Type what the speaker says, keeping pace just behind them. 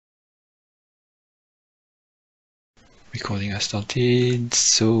Recording has started.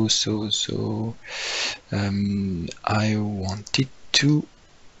 So I wanted to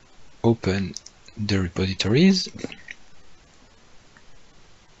open the repositories.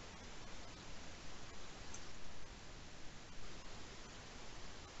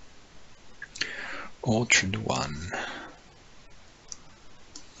 Orchard 1.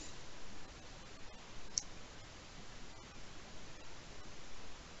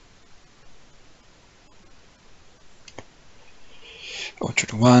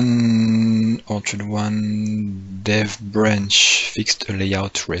 Orchard 1 dev branch fixed a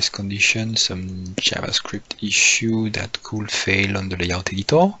layout race condition, some JavaScript issue that could fail on the layout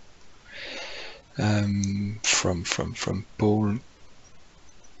editor. From Paul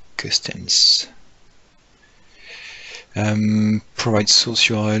Custens. Provide source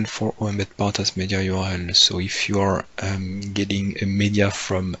URL for OEmbed part as media URL. So if you are getting a media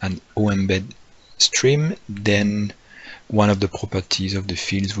from an OEmbed stream, then one of the properties of the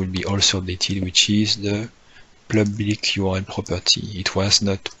fields will be also updated, which is the public URL property. It was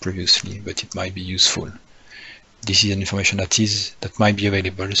not previously, but it might be useful. This is an information that might be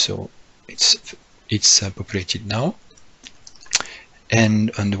available, so it's populated now.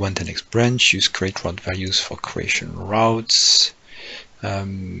 And on the 110x branch, use create route values for creation routes. I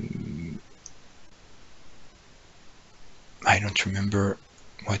don't remember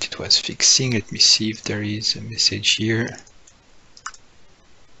what it was fixing. Let me see if there is a message here.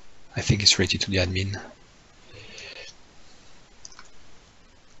 I think it's related to the admin.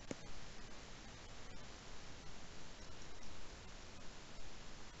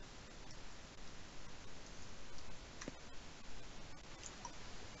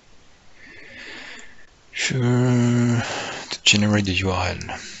 Sure, to generate the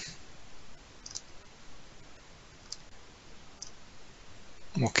URL.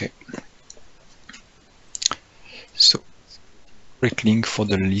 Okay. So, direct link for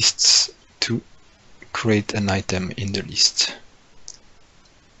the lists to create an item in the list.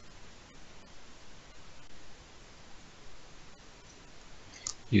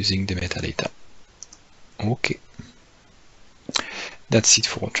 Using the metadata. Okay. That's it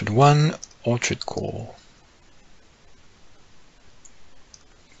for Orchard 1. Orchard Core.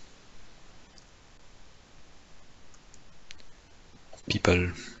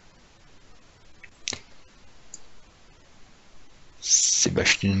 People.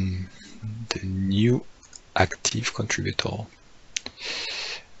 Sebastian, the new active contributor.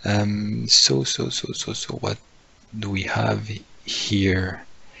 So what do we have here?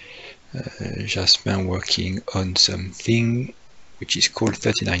 Jasmin working on something which is called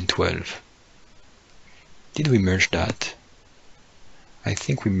 3912. Did we merge that? I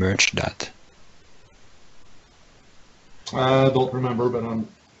think we merged that. I don't remember, but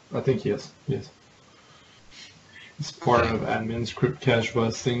I think yes. Yes. It's part of admin script cache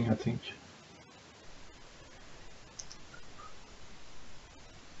busting, I think.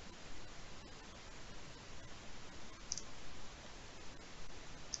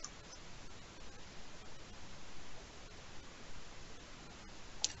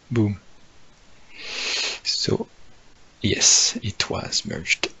 Boom. So yes, it was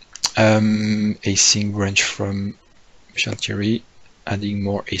merged. Async branch from Jean-Thierry, adding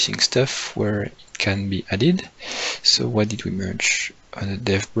more async stuff where it can be added. So what did we merge? On the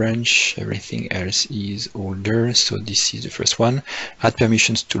dev branch, everything else is older. So this is the first one. Add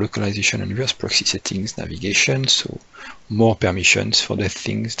permissions to localization and reverse proxy settings navigation. So more permissions for the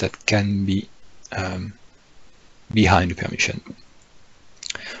things that can be behind the permission.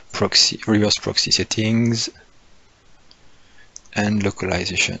 Reverse proxy settings and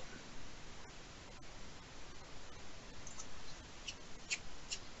localization.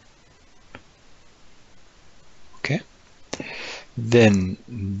 Okay. Then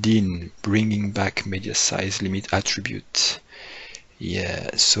Dean bringing back media size limit attribute.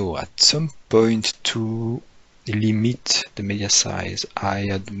 Yeah, so at some point to limit the media size, I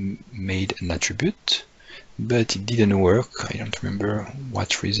had made an attribute, but it didn't work. I don't remember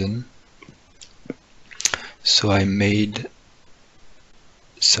what reason. So I made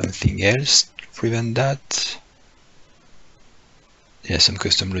something else to prevent that. Yeah, some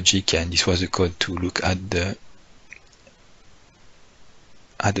custom logic, and this was the code to look at the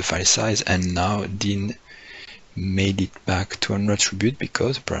file size, and now Dean made it back to an attribute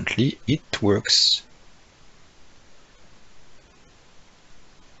because apparently it works.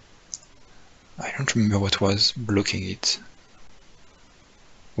 I don't remember what was blocking it.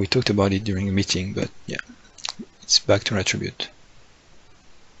 We talked about it during a meeting, but yeah, it's back to an attribute.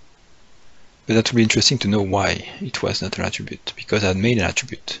 But that would be interesting to know why it was not an attribute, because I had made an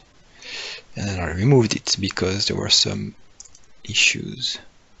attribute. And I removed it because there were some issues.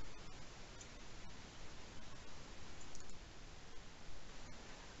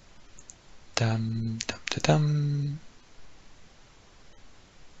 Dum, dum, dum, dum.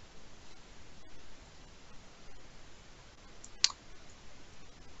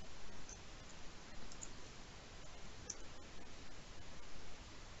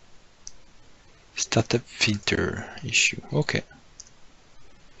 Startup filter issue. Okay.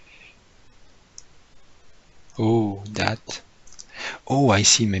 Oh, that. Oh, I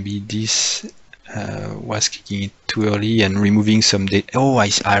see. Maybe this was kicking it too early and removing some data. Oh, I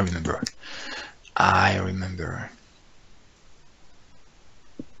remember. I remember.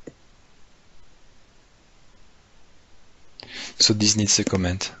 So this needs a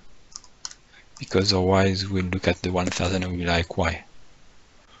comment, because otherwise we'll look at the 1000 and we'll be like, why?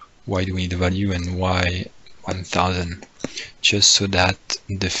 Why do we need a value and why 1000? Just so that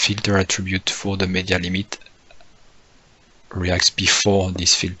the filter attribute for the media limit reacts before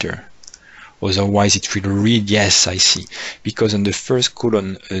this filter. Otherwise it will read, yes, I see. Because on the first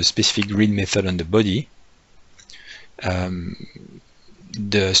column, a specific read method on the body,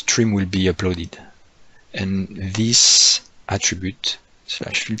 the stream will be uploaded. And this attribute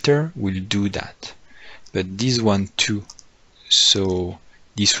slash filter will do that. But this one too. So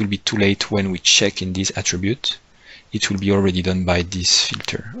this will be too late when we check in this attribute. It will be already done by this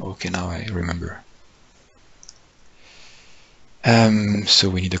filter. Okay, now I remember. So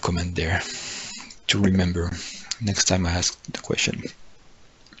we need a comment there to remember next time I ask the question.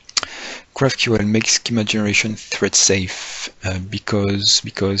 GraphQL makes schema generation thread safe because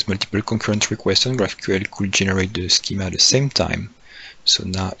multiple concurrent requests on GraphQL could generate the schema at the same time. So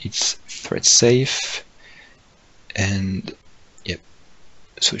now it's thread safe, and yep,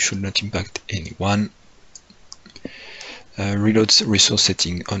 so it should not impact anyone. Reloads resource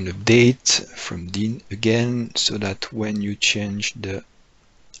setting on update from Dean again, so that when you change the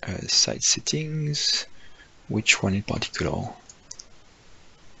site settings, which one in particular?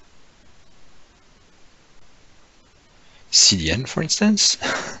 CDN, for instance,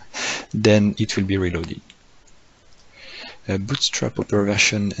 then it will be reloaded. Bootstrap upper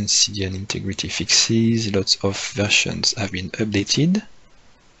version and CDN integrity fixes. Lots of versions have been updated.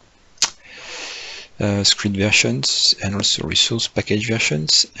 Script versions and also resource package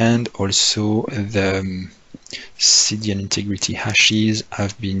versions, and also the CDN integrity hashes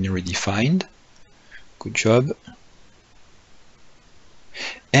have been redefined. Good job.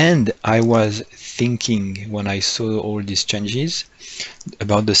 And I was thinking when I saw all these changes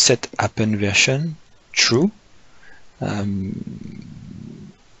about the set happen version. True. I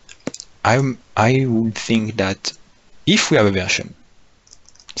would think that if we have a version,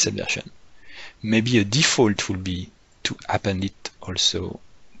 set version, maybe a default will be to append it also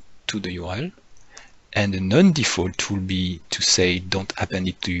to the URL, and a non-default will be to say don't append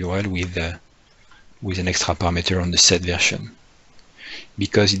it to URL with an extra parameter on the set version.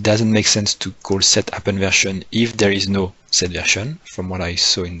 Because it doesn't make sense to call set append version if there is no set version, from what I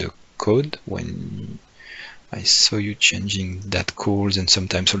saw in the code when I saw you changing that calls and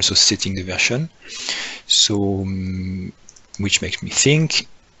sometimes also setting the version. So, which makes me think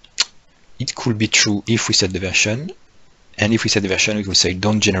it could be true if we set the version, and if we set the version, we will say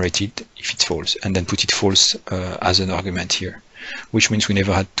don't generate it if it's false, and then put it false as an argument here, which means we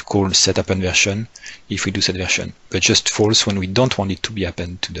never had to call set append version if we do set version, but just false when we don't want it to be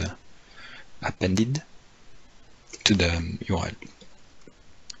appended to the URL.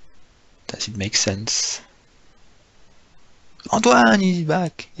 Does it make sense? Antoine is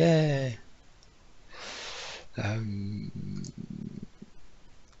back! Yeah.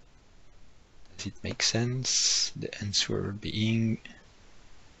 Does it make sense? The answer being,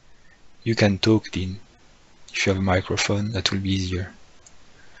 you can talk, Dean. If you have a microphone, that will be easier.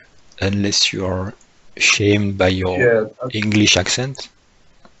 Unless you are shamed by your English accent.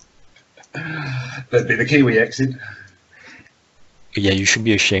 That'd be the Kiwi accent. Yeah, you should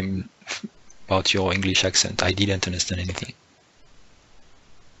be ashamed about your English accent. I didn't understand anything.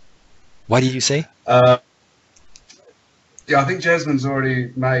 What did you say? Yeah, I think Jasmine's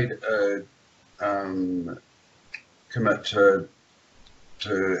already made a commit to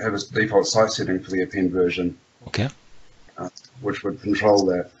have a default site setting for the append version. Okay. Which would control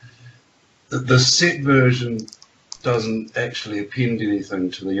that. The set version doesn't actually append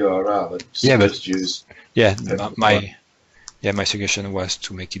anything to the URL. It's just use. Yeah, my suggestion was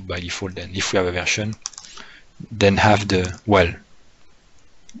to make it by default. Then, if we have a version, then have the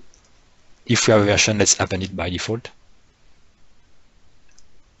if we have a version, let's append it by default.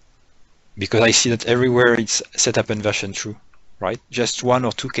 Because I see that everywhere it's set append version true, right? Just one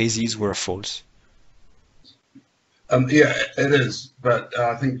or two cases were false. Yeah, it is, but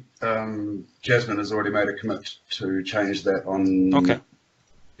I think Jasmine has already made a commit to change that on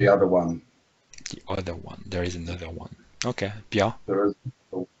the other one. The other one, there is another one. Okay, Pierre? There is,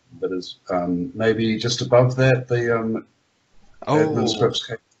 that is maybe just above that, the admin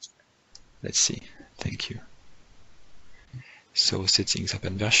scripts. Let's see, thank you. So settings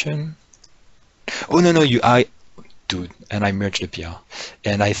append version. Oh no, dude, and I merged the PR.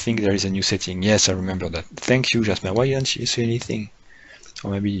 And I think there is a new setting. Yes, I remember that. Thank you, Jasmine. Why didn't you say anything?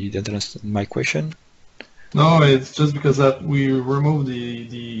 Or maybe you didn't understand my question? No, it's just because that we removed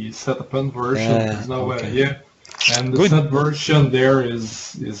the set append version. There's no okay. And the set version there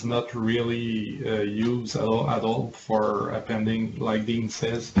is not really used at all for appending, like Dean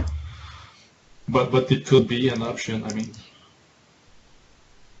says. But it could be an option, I mean.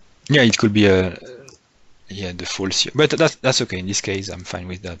 Yeah, it could be the false here. But that's okay. In this case, I'm fine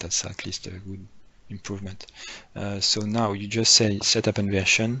with that. That's at least a good improvement. So now you just say set append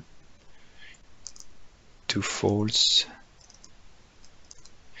version to false.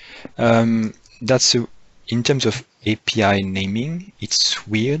 That's in terms of API naming, it's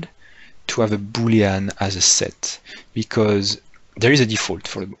weird to have a Boolean as a set, because there is a default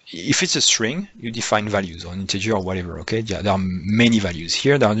for if it's a string, you define values or an integer or whatever. Okay, yeah, there are many values.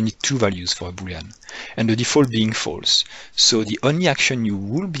 Here there are only two values for a Boolean, and the default being false. So the only action you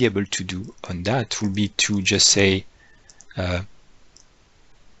will be able to do on that will be to just say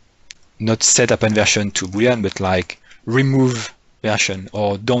not set append version to Boolean, but like remove version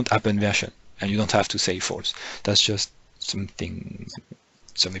or don't append version, and you don't have to say false. That's just some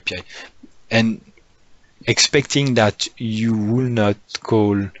API. And expecting that you will not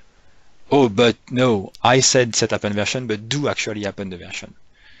call, oh, but no, I said set append version, but do actually append the version.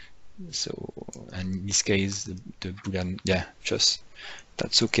 So, and in this case, the Boolean, yeah, just,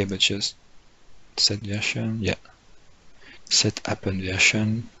 that's okay, but just set version, yeah, set append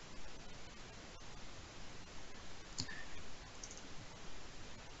version.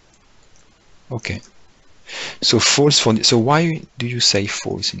 Okay, so false for, so why do you say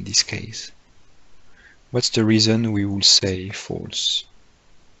false in this case? What's the reason we will say false?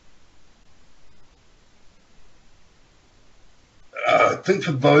 I think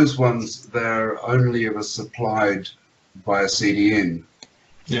for those ones, they're only ever supplied by a CDN.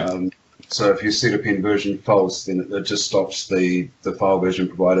 Yeah. So if you set append version false, then it just stops the file version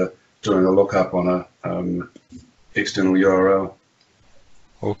provider doing a lookup on a external URL.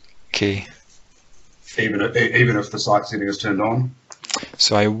 Okay. Even if the site setting is turned on.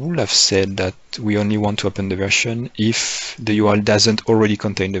 So I would have said that we only want to append the version if the URL doesn't already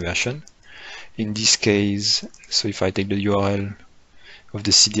contain the version. In this case, so if I take the URL of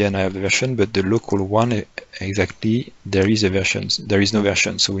the CDN, I have the version, but the local one, exactly, there is a version. There is no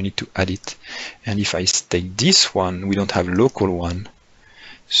version, so we need to add it. And if I take this one, we don't have local one.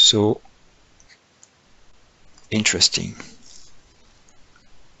 So interesting.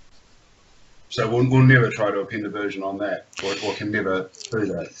 So we'll never try to append a version on that, or can never do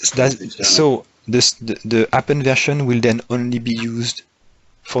that. So the append version will then only be used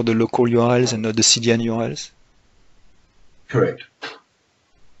for the local URLs and not the CDN URLs? Correct.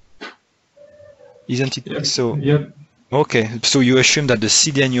 Isn't it? Yep. So, yep. Okay, so you assume that the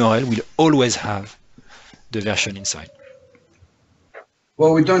CDN URL will always have the version inside.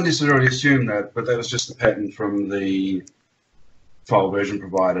 Well, we don't necessarily assume that, but that was just the pattern from the file version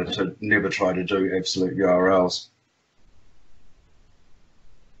provider to never try to do absolute URLs.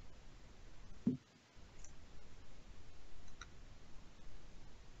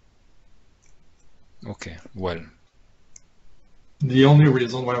 Okay, well. The only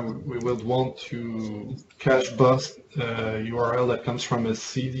reason why we would want to cache bust URL that comes from a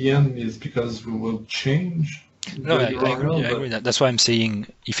CDN is because we will change No, I agree that. That's why I'm saying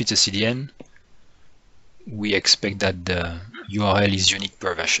if it's a CDN, we expect that the URL is unique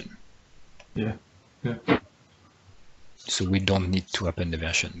per version. Yeah. Yeah. So we don't need to append the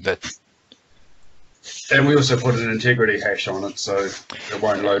version, but. And we also put an integrity hash on it, so it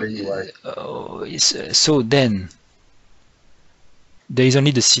won't load anyway. So then, there is only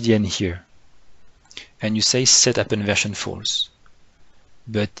the CDN here, and you say set append version false.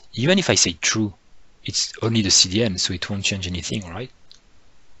 But even if I say true, it's only the CDN, so it won't change anything, right?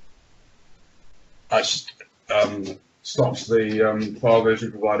 It stops the file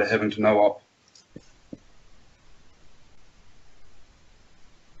version provider having to know up.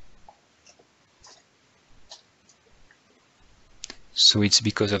 So it's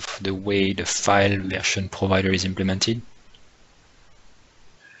because of the way the file version provider is implemented?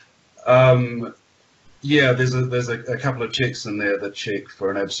 Yeah, there's a couple of checks in there that check for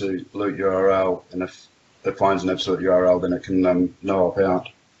an absolute URL, and if it finds an absolute URL, then it can no op out.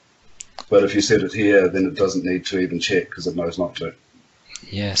 But if you set it here, then it doesn't need to even check because it knows not to.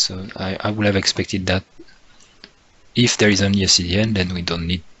 Yeah, so I would have expected that if there is only a CDN, then we don't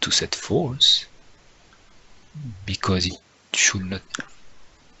need to set false, because it should not.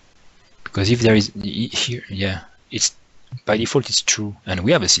 Because if there is here, yeah, it's by default it's true, and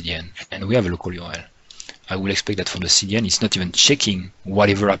we have a CDN and we have a local URL. I will expect that from the CDN, it's not even checking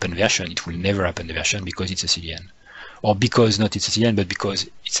whatever happened version. It will never happen the version because it's a CDN, or because not it's a CDN, but because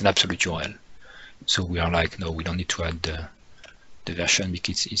it's an absolute URL. So we are like, no, we don't need to add the version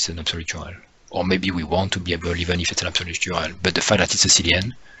because it's an absolute URL. Or maybe we want to be able, even if it's an absolute URL, but the fact that it's a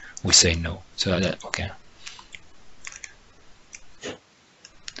CDN, we say no. So okay.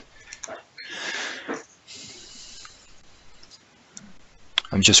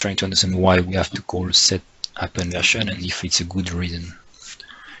 I'm just trying to understand why we have to call set happen version and if it's a good reason.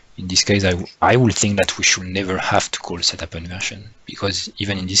 In this case, I will think that we should never have to call set happen version, because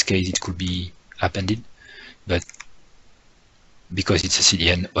even in this case it could be appended, but because it's a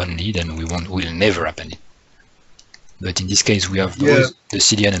CDN only, then we'll never append it. But in this case we have both the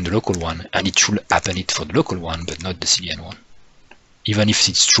CDN and the local one, and it should append it for the local one but not the CDN one, even if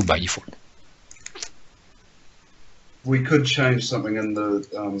it's true by default. We could change something in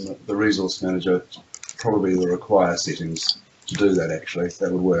the resource manager, probably the require settings to do that. Actually,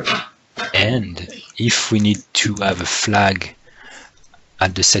 that would work. And if we need to have a flag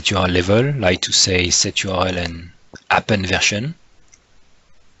at the set URL level, like to say set URL and append version,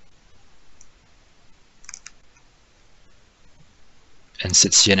 and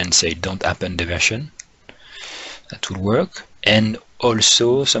set CN and say don't append the version, that would work. And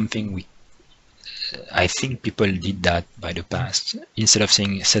also something I think people did that by the past. Instead of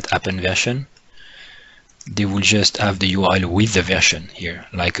saying set append version, they will just have the URL with the version here,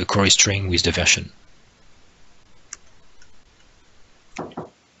 like a query string with the version.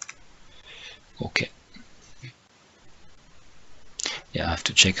 Okay. Yeah, I have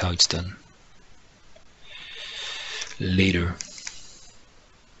to check how it's done later.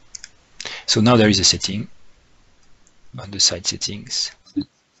 So now there is a setting on the site settings,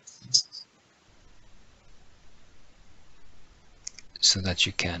 so that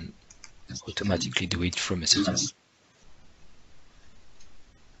you can automatically do it from a setting.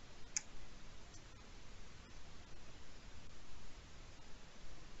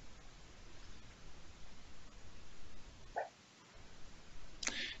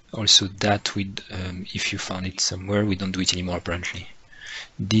 Also that if you found it somewhere, we don't do it anymore apparently.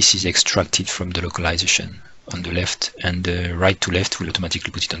 This is extracted from the localization on the left, and the right to left will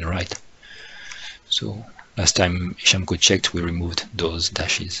automatically put it on the right. So last time Hishamco checked, we removed those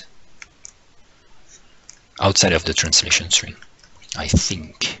dashes outside of the translation string, I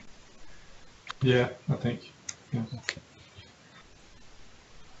think. Yeah, I think. Yeah. Okay.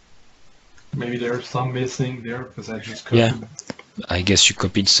 Maybe there's some missing there because I just copied. Yeah, I guess you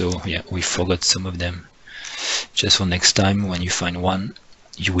copied, so yeah, we forgot some of them. Just for next time, when you find one,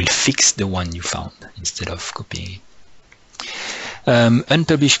 you will fix the one you found instead of copying it.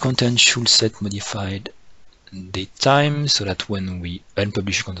 Unpublished content should set modified date time, so that when we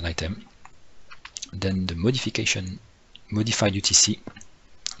unpublish content item, then the modified UTC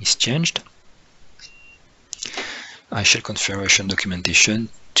is changed. iShell configuration documentation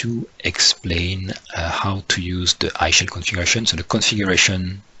to explain how to use the iShell configuration, so the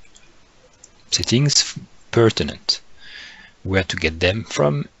configuration settings pertinent, where to get them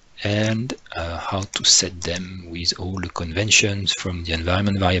from, and how to set them with all the conventions from the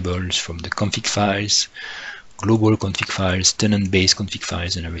environment variables, from the config files, global config files, tenant-based config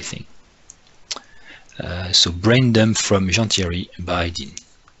files, and everything. So brain dump from Jean Thierry by Dean.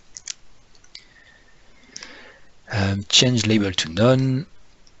 Change label to none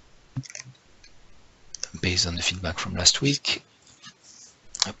based on the feedback from last week.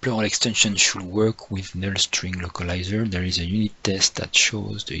 A plural extension should work with null string localizer. There is a unit test that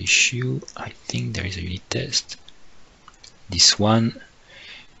shows the issue. I think there is a unit test. This one.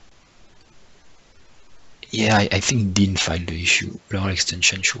 Yeah, I think Dean filed the issue. Plural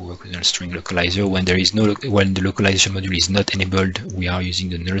extension should work with null string localizer. When there is when the localization module is not enabled, we are using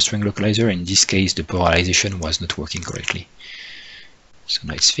the null string localizer. In this case, the pluralization was not working correctly. So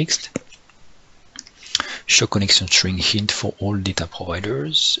now it's fixed. Show connection string hint for all data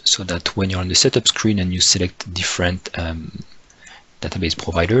providers, so that when you're on the setup screen and you select different database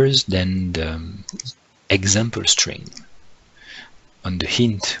providers, then the example string on the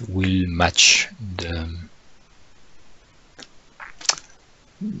hint will match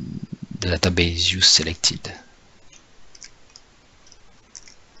the database you selected.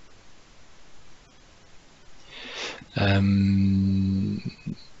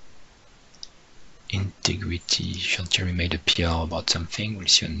 Integrity, Jean-Thierry made a PR about something, we'll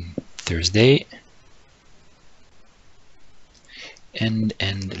see on Thursday. And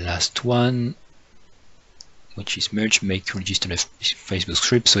the last one, which is merge, make, register a Facebook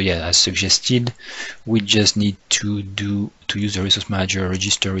script. So yeah, as suggested, we just need to use the resource manager,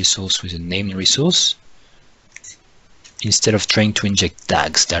 register resource with a named resource, instead of trying to inject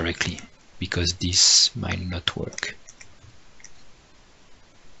tags directly, because this might not work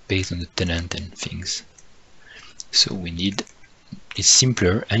based on the tenant and things. So we need, it's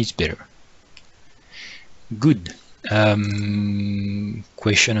simpler and it's better. Good.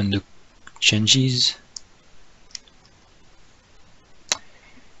 Question on the changes?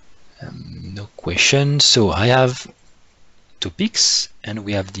 No question. So I have topics and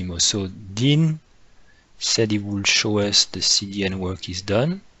we have demo. So Dean said he will show us the CDN work is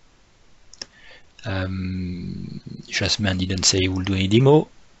done. Jasmine didn't say he will do any demo.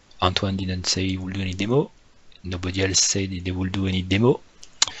 Antoine didn't say he will do any demo. Nobody else said they will do any demo.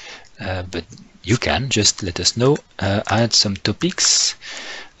 But you can just let us know. Add some topics.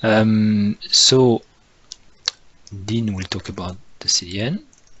 So Dean will talk about the CDN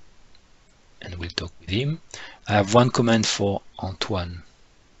and we'll talk with him. I have one comment for Antoine.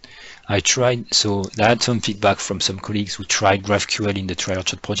 I tried, so I had some feedback from some colleagues who tried GraphQL in the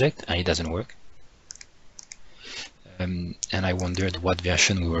TryOrchard project and it doesn't work. And I wondered what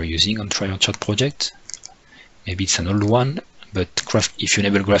version we were using on TryOrchard project. Maybe it's an old one, but if you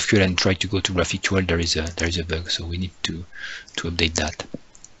enable GraphQL and try to go to GraphQL, there is a bug, so we need to update that.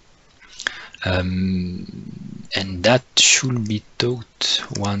 And that should be taught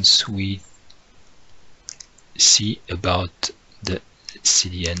once we see about the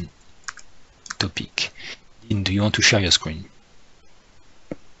CDN topic. Do you want to share your screen?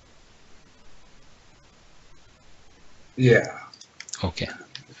 Yeah. Okay.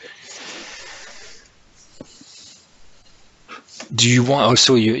 Do you want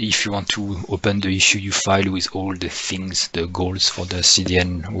also, if you want to open the issue you file with all the things, the goals for the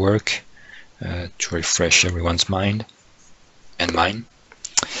CDN work, to refresh everyone's mind and mine?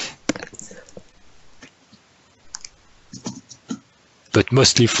 But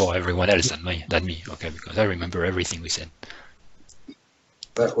mostly for everyone else than me, okay, because I remember everything we said.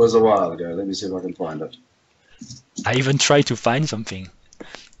 That was a while ago. Let me see if I can find it. I even tried to find something,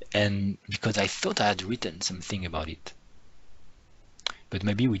 and because I thought I had written something about it. But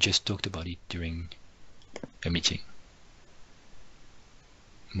maybe we just talked about it during a meeting.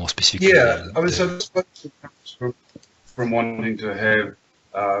 More specifically. Yeah, I mean, so this comes from wanting to have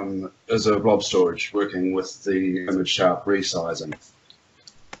as a blob storage, working with the image sharp resizing,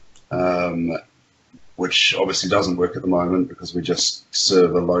 which obviously doesn't work at the moment because we just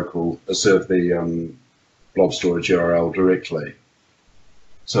serve the blob storage URL directly.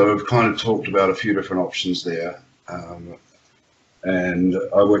 So we've kind of talked about a few different options there. And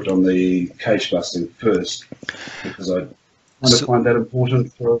I worked on the cache busting first because I kind of find that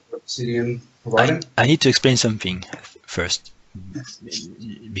important for CDN providing. I need to explain something first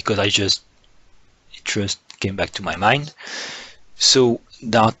because it just came back to my mind. So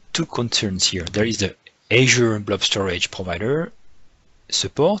there are two concerns here. There is the Azure Blob Storage provider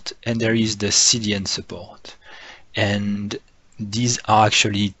support and there is the CDN support. And these are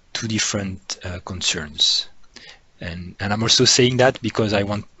actually two different concerns. And I'm also saying that because I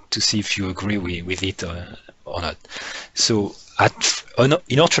want to see if you agree with it or not. So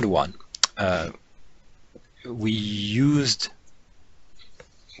in Orchard 1, we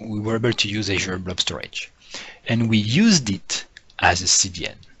were able to use Azure Blob Storage. And we used it as a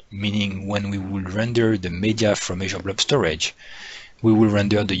CDN, meaning when we will render the media from Azure Blob Storage, we will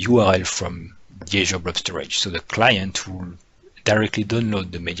render the URL from the Azure Blob Storage. So the client will directly download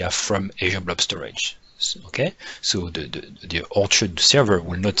the media from Azure Blob Storage. Okay, so the Orchard server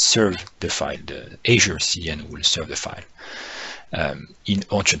will not serve the file, the Azure CDN will serve the file. In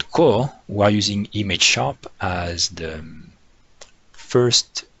Orchard Core, we are using Image Sharp as the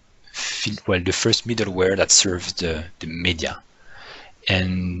first middleware that serves the media.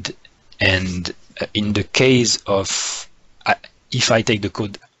 And in the case of, if I take the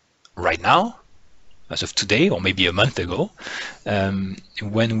code right now, as of today, or maybe a month ago,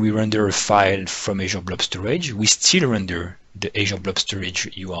 when we render a file from Azure Blob Storage, we still render the Azure Blob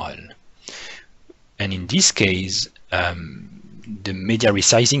Storage URL. And in this case, the media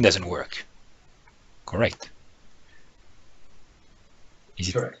resizing doesn't work. Correct? Is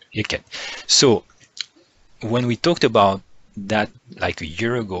it correct? Okay. So when we talked about that like a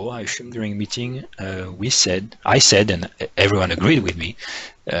year ago, I assume during a meeting, I said, and everyone agreed with me,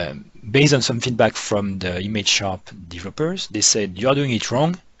 based on some feedback from the ImageSharp developers, they said, you're doing it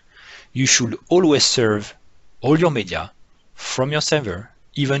wrong. You should always serve all your media from your server,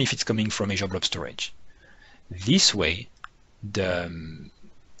 even if it's coming from Azure Blob Storage. This way, the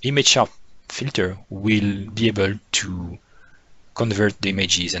ImageSharp filter will be able to convert the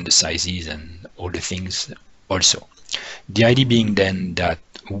images and the sizes and all the things also. The idea being then that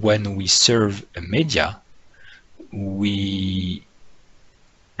when we serve a media, we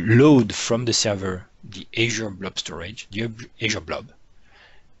load from the server the Azure Blob Storage, the Azure Blob.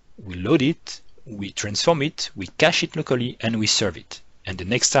 We load it, we transform it, we cache it locally, and we serve it. And the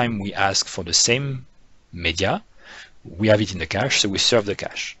next time we ask for the same media, we have it in the cache, so we serve the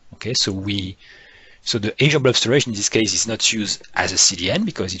cache. Okay, so the Azure Blob Storage in this case is not used as a CDN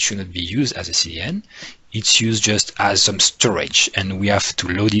because it should not be used as a CDN. It's used just as some storage, and we have to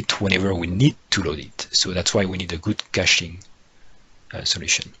load it whenever we need to load it. So that's why we need a good caching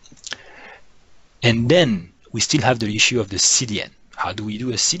solution. And then we still have the issue of the CDN. How do we do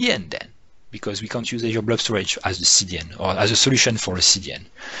a CDN then? Because we can't use Azure Blob Storage as a CDN or as a solution for a CDN.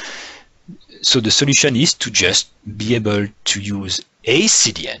 So the solution is to just be able to use a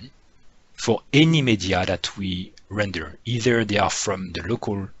CDN for any media that we render. Either they are from the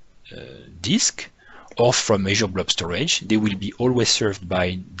local disk or from Azure Blob Storage. They will be always served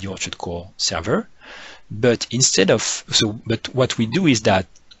by the Orchard Core server. But but what we do is that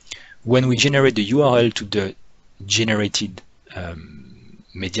when we generate the URL to the generated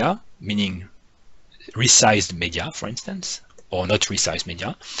media, meaning resized media, for instance, or not resized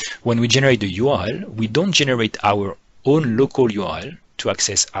media, when we generate the URL, we don't generate our own local URL to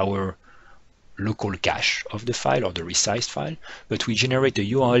access our local cache of the file or the resized file, but we generate a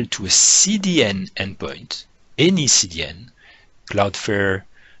URL to a CDN endpoint, any CDN, Cloudflare,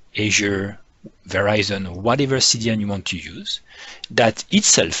 Azure, Verizon, whatever CDN you want to use, that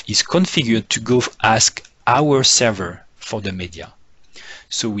itself is configured to go ask our server for the media.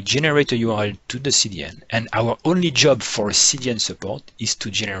 So we generate a URL to the CDN, and our only job for CDN support is to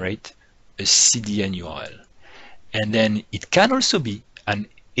generate a CDN URL. And then it can also be an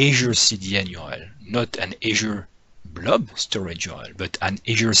Azure CDN URL, not an Azure Blob Storage URL, but an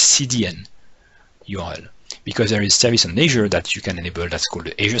Azure CDN URL. Because there is service on Azure that you can enable that's called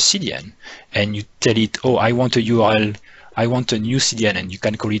the Azure CDN, and you tell it, oh, I want a URL, I want a new CDN, and you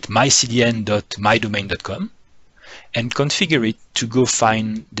can call it mycdn.mydomain.com and configure it to go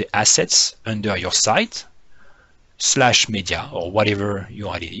find the assets under your site /media or whatever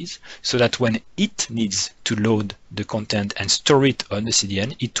URL it is, so that when it needs to load the content and store it on the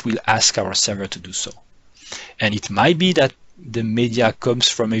CDN, it will ask our server to do so. And it might be that the media comes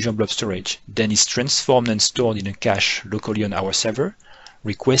from Azure Blob Storage, then is transformed and stored in a cache locally on our server,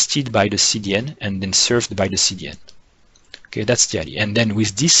 requested by the CDN, and then served by the CDN. Okay, that's the idea. And then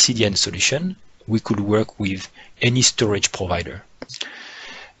with this CDN solution, we could work with any storage provider.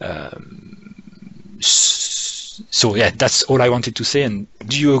 So yeah, that's all I wanted to say. And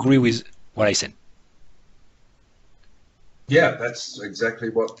do you agree with what I said? Yeah, that's exactly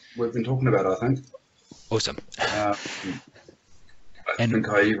what we've been talking about, I think. Awesome. I think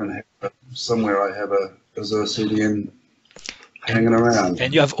I even have somewhere I have a Azure CDN hanging around.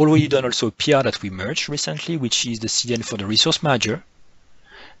 And you have already done also a PR that we merged recently, which is the CDN for the resource manager.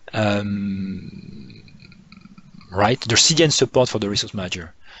 Right, the CDN support for the resource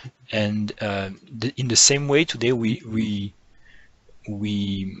manager. And in the same way, today we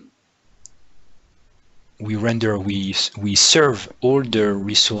serve all the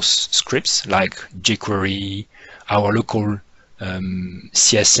resource scripts like jQuery, our local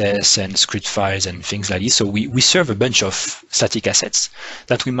CSS and script files and things like this. So we serve a bunch of static assets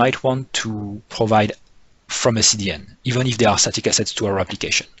that we might want to provide from a CDN, even if they are static assets to our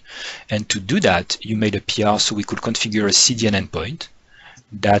application. And to do that, you made a PR so we could configure a CDN endpoint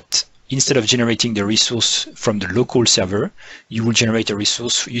that instead of generating the resource from the local server, you will generate a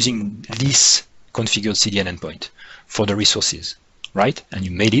resource using this configured CDN endpoint for the resources, right? And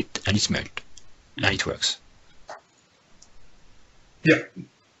you made it, and it's merged, and it works. Yeah.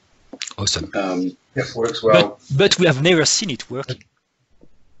 Awesome. Yeah, works well. But we have never seen it working.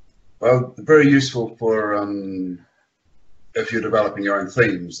 Well, very useful for if you're developing your own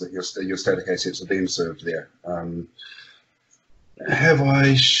themes, that your static assets are being served there. Have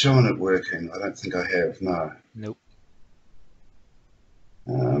I shown it working? I don't think I have. No. Nope.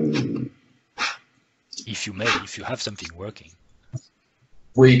 If you have something working,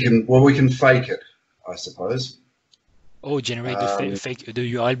 we can fake it, I suppose. Oh, generate the fake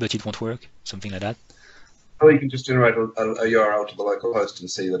the URL, but it won't work. Something like that. Or you can just generate a URL to the local host and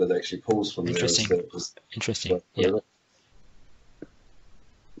see that it actually pulls from there. Interesting. Yeah.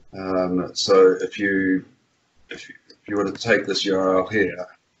 So if you were to take this URL here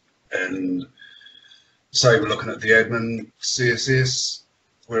and say we're looking at the admin CSS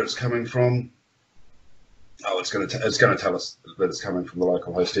where it's coming from, it's going to tell us that it's coming from the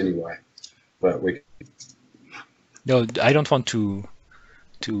local host anyway. But No, I don't want to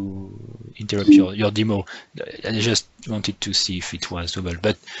interrupt your demo. I just wanted to see if it was doable.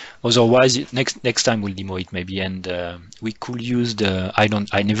 But otherwise, next time we'll demo it maybe, and we could use the I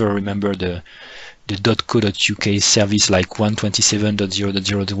never remember the .co.uk service like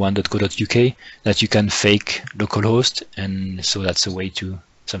 127.0.0.1.co.uk that you can fake localhost, and so that's a way to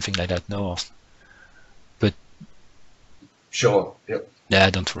something like that. No, but sure, yep. Yeah,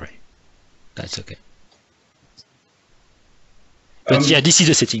 don't worry, that's okay. But yeah, this is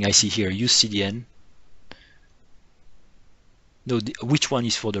the setting I see here. Use CDN. No, which one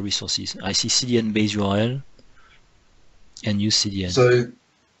is for the resources? I see CDN base URL and use CDN. So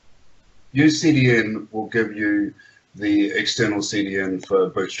use CDN will give you the external CDN for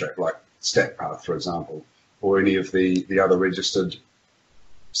Bootstrap, like StackPath, for example, or any of the other registered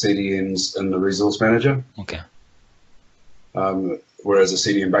CDNs in the resource manager. Okay. Whereas a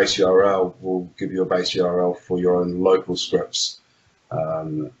CDN base URL will give you a base URL for your own local scripts.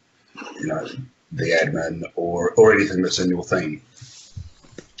 The admin or anything that's in your theme.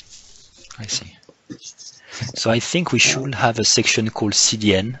 I see. So I think we should have a section called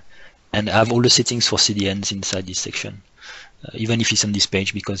CDN and have all the settings for CDNs inside this section, even if it's on this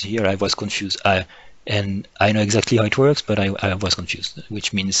page, because here I was confused. And I know exactly how it works, but I was confused,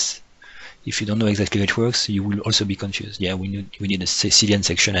 which means if you don't know exactly how it works, you will also be confused. Yeah, we need a CDN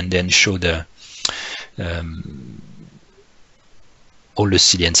section and then show the all the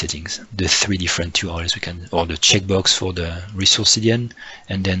CDN settings, the 3 different URLs we can, or the checkbox for the resource CDN,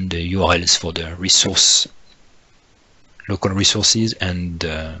 and then the URLs for the resource, local resources and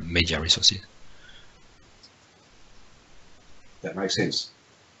media resources. That makes sense.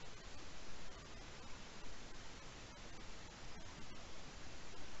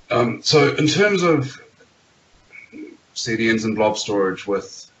 So in terms of CDNs and blob storage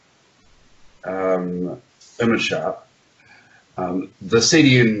with ImageSharp, the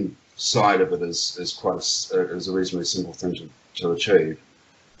CDN side of it is a reasonably simple thing to achieve.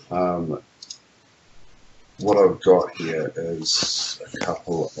 What I've got here is a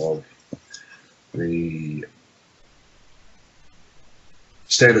couple of the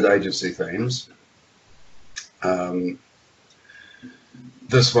standard agency themes.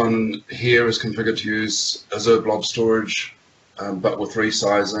 This one here is configured to use Azure Blob Storage, but with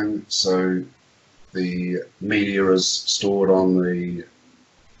resizing. So the media is stored on the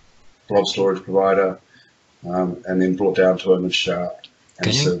blob storage provider and then brought down to ImageSharp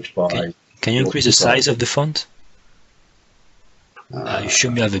and served by. Can you increase the size of the font? You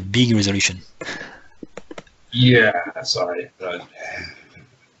show me have a big resolution. Yeah, sorry.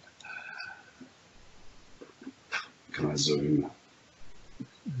 Can I zoom?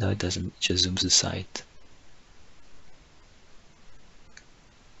 No, it doesn't. It just zooms the site.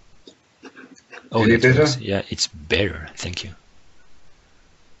 Oh, Any better? Yeah, it's better. Thank you.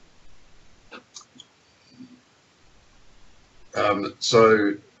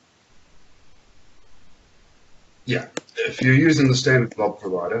 So, yeah, if you're using the standard blob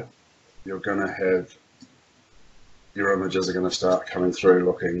provider, you're going to have your images are going to start coming through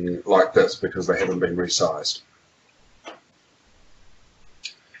looking like this because they haven't been resized.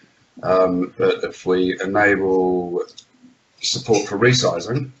 But if we enable support for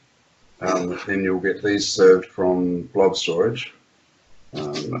resizing, then you'll get these served from blob storage.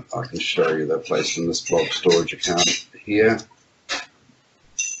 I can show you they're placed in this blob storage account here.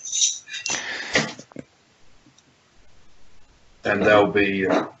 And they'll be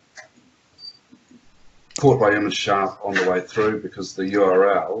caught by ImageSharp on the way through because the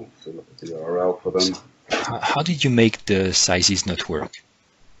URL, if you look at the URL for them. How did you make the sizes not work?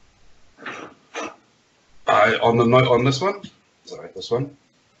 On this one? Sorry, this one?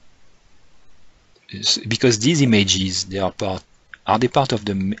 Because these images, they are part of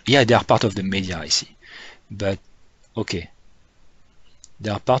the, yeah, they are part of the media, I see. But, okay.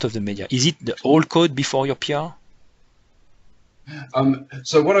 They are part of the media. Is it the old code before your PR?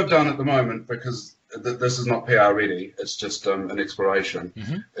 So what I've done at the moment, because this is not PR ready, it's just an exploration,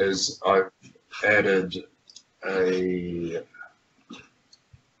 is I've added a, wait,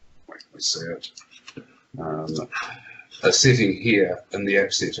 let me see it, a setting here in the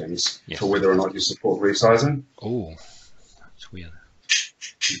app settings for whether or not you support resizing. Oh, that's weird.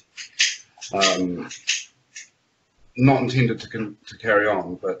 not intended to carry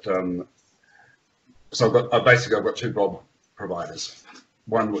on, but so I've got two blob providers.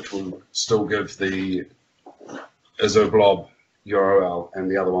 One which will still give the Azure blob URL, and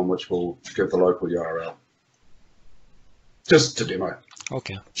the other one which will give the local URL. Just to demo.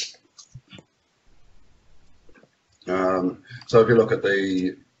 Okay. So if you look at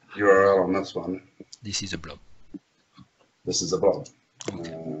the URL on this one, This is a blob. this is a blob.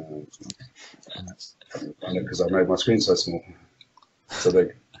 Okay. Because I made my screen so small, so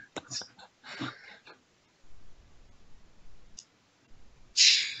big.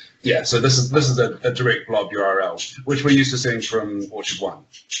 Yeah, so this is a direct blob URL, which we're used to seeing from Orchard One.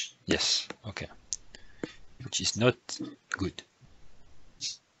 Yes. Okay. Which is not good.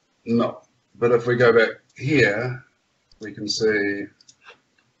 No, but if we go back here, we can see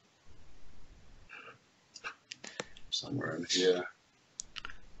somewhere in here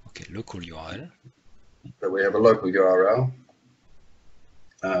Okay, local URL. that we have a local URL.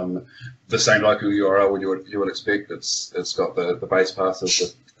 The same local URL you would expect. It's got the base path of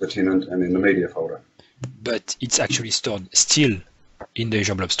the tenant and then the media folder. But it's actually stored still in the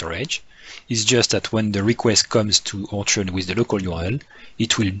Azure Blob Storage. It's just that when the request comes to Orchard with the local URL,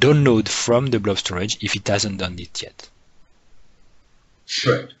 it will download from the Blob Storage if it hasn't done it yet.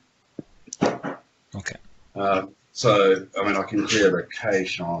 Correct. Okay. So, I mean, I can clear the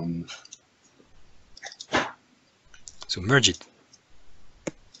cache on So merge it.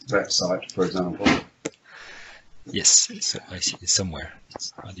 that site, for example. Yes. So I see it somewhere.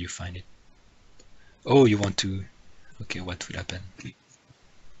 How do you find it? Oh, you want to... Okay, what will happen?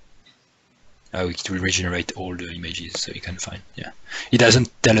 Oh, it will regenerate all the images so you can find. Yeah. It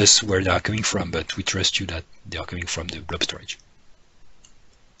doesn't tell us where they are coming from, but we trust you that they are coming from the Blob Storage.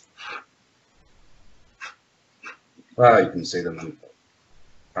 You can see them. And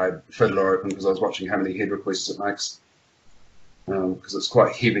I had Fiddler open because I was watching how many head requests it makes, because it's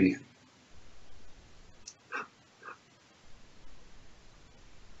quite heavy.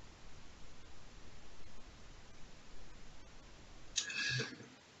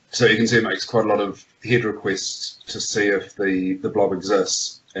 So you can see it makes quite a lot of head requests to see if the blob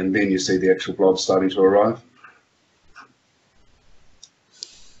exists, and then you see the actual blob starting to arrive.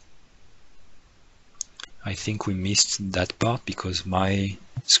 I think we missed that part because my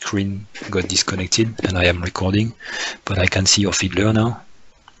screen got disconnected and I am recording, but I can see your Fiddler now.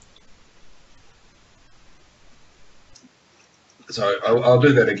 So I'll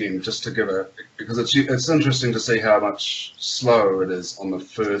do that again just to give because it's interesting to see how much slower it is on the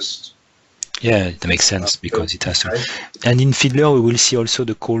first. Yeah, that makes sense because it has to. And in Fiddler, we will see also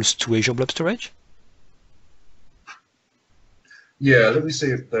the calls to Azure Blob Storage. Yeah, let me see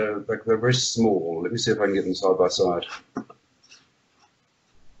if they're very small. Let me see if I can get them side by side.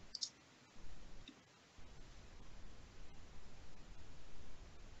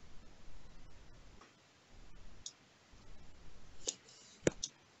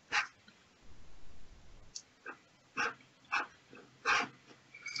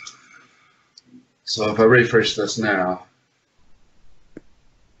 So if I refresh this now,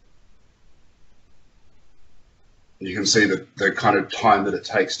 you can see the kind of time that it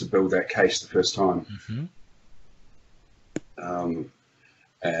takes to build that cache the first time. Mm-hmm.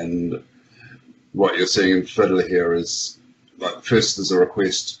 And what you're seeing in Fiddler here is, like, first there's a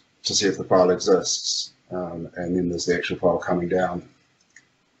request to see if the file exists, and then there's the actual file coming down.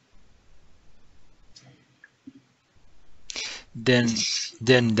 Then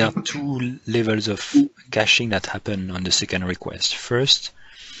there are two levels of caching that happen on the second request. First,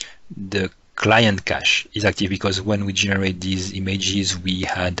 the client cache is active because when we generate these images, we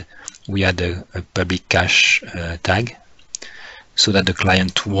had a public cache tag, so that the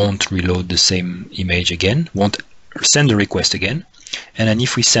client won't reload the same image again, won't send the request again. And then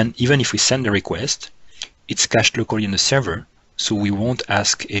even if we send the request, it's cached locally in the server, so we won't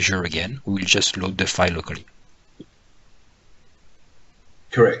ask Azure again. We will just load the file locally.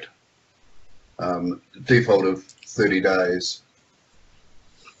 Correct. Default of 30 days,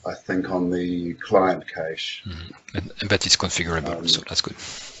 I think, on the client cache. Mm-hmm. But it's configurable, so that's good.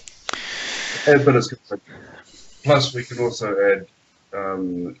 But it's configurable. Plus, we can also add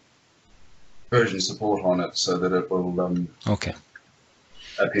version support on it so that it will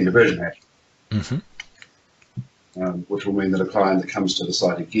append a version hash. Mm-hmm. Which will mean that a client that comes to the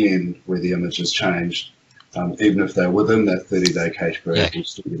site again where the image has changed, even if they're within that 30-day cache period, will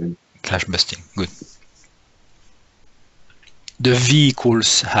still get in. Cache busting, good. The v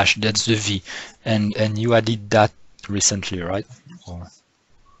equals hash, that's the v, and you added that recently, right? Or...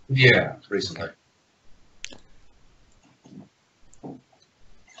 Yeah, recently.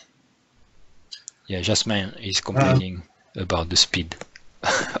 Yeah, Jasmine is complaining about the speed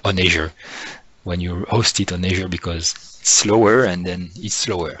on Azure when you host it on Azure because it's slower and then it's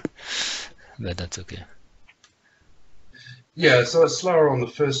slower. But that's okay. Yeah, so it's slower on the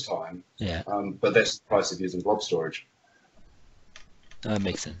first time. Yeah. But that's the price of using blob storage. That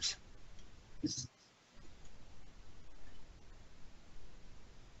makes sense.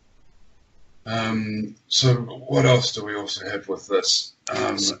 So what else do we also have with this?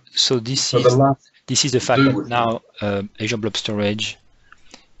 So this So is the last the fact do that with now Azure Blob Storage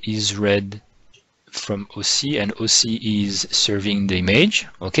is read from OC, and OC is serving the image.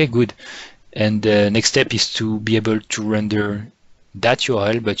 Okay, good. And the next step is to be able to render that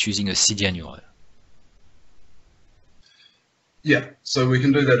URL, but using a CDN URL. Yeah, so we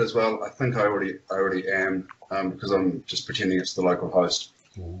can do that as well. I think I already am because I'm just pretending it's the local host.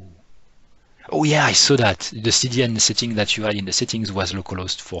 Oh yeah, I saw that. The CDN setting that you had in the settings was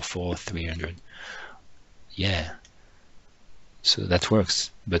localhost 44300. Yeah. So that works,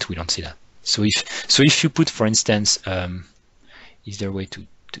 but we don't see that. So if you put, for instance, is there a way to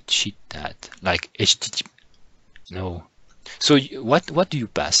cheat that? Like HTTP? No. So what do you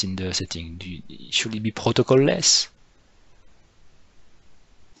pass in the setting? Should it be protocol-less?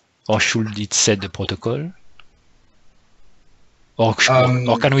 Or should it set the protocol? Or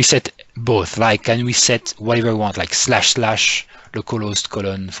can we set both? Like, can we set whatever we want, like / localhost :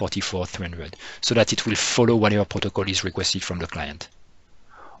 44300, so that it will follow whatever protocol is requested from the client?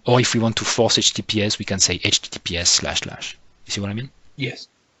 Or if we want to force HTTPS, we can say HTTPS //. You see what I mean? Yes.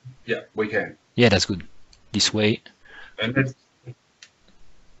 Yeah, we can. Yeah, that's good. This way. And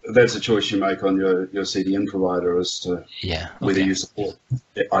that's a choice you make on your CDN provider as to whether you support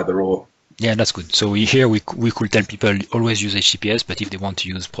either or. Yeah, that's good. So we could tell people always use HTTPS, but if they want to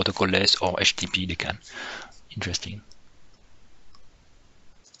use protocol-less or HTTP, they can. Interesting.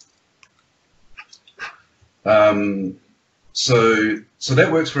 So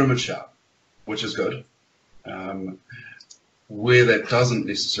that works for ImageSharp, which is good. Where that doesn't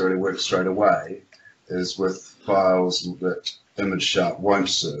necessarily work straight away is with files that ImageSharp won't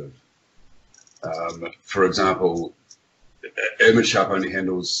serve. For example, ImageSharp only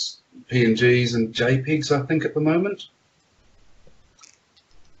handles PNGs and JPEGs, I think, at the moment.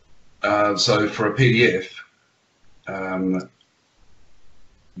 So for a PDF,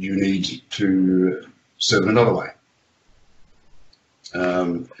 you need to serve it another way.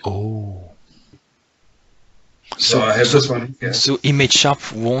 So I have this one here. So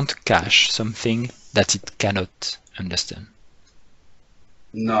ImageSharp won't cache something that it cannot understand.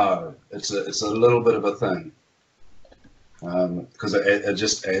 No, it's a little bit of a thing. Because it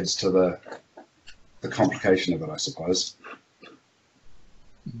just adds to the complication of it, I suppose.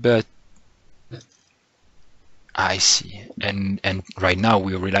 But I see, and right now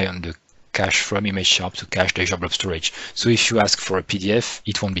we rely on the cache from ImageSharp to cache the Azure Blob Storage. So if you ask for a PDF,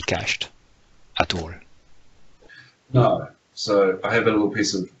 it won't be cached at all. No. So I have a little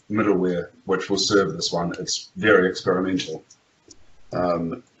piece of middleware which will serve this one. It's very experimental.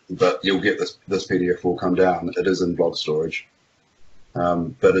 But you'll get this PDF will come down. It is in blob storage,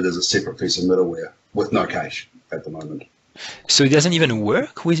 but it is a separate piece of middleware with no cache at the moment. So it doesn't even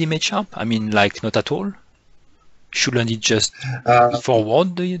work with ImageSharp? I mean, like, not at all? Shouldn't it just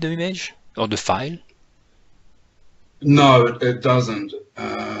forward the image or the file? No, it doesn't.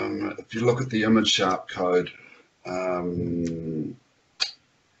 If you look at the ImageSharp code, in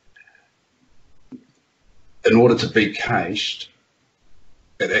order to be cached,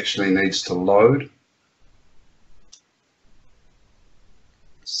 it actually needs to load.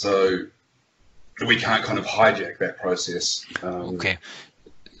 So we can't kind of hijack that process. Okay.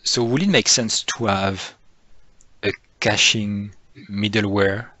 So would it make sense to have a caching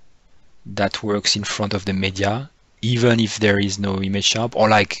middleware that works in front of the media, even if there is no ImageSharp, or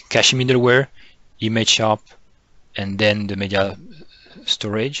like caching middleware, ImageSharp, and then the media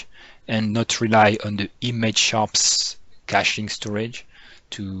storage, and not rely on the ImageSharp's caching storage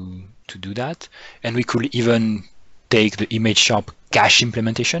to do that? And we could even take the ImageSharp cache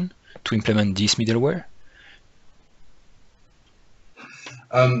implementation to implement this middleware?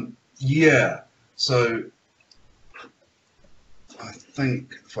 Yeah, so I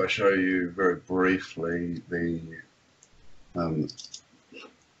think if I show you very briefly the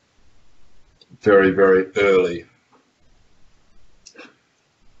very, very early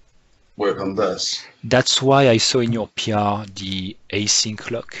work on this. That's why I saw in your PR the async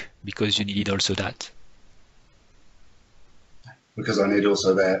lock, because you needed also that. Because I need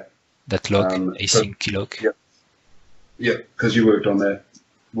also that. That lock, async key lock. Yeah, because you worked on that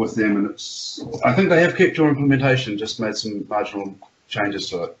with them, and I think they have kept your implementation, just made some marginal changes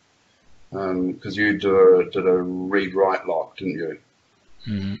to it. because you did a read-write lock, didn't you?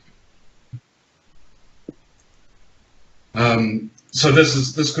 Mm-hmm. So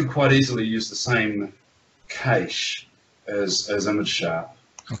this could quite easily use the same cache as ImageSharp.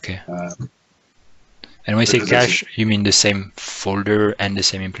 Okay. Uh, And when you say because cache, you mean the same folder and the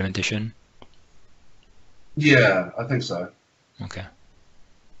same implementation? Yeah, I think so. Okay.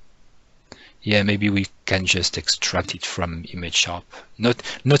 Yeah, maybe we can just extract it from ImageSharp.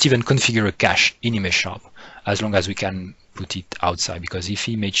 Not even configure a cache in ImageSharp, as long as we can put it outside, because if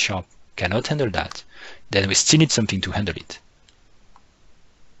ImageSharp cannot handle that, then we still need something to handle it.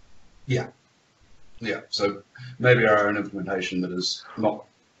 Yeah. So maybe our own implementation that is not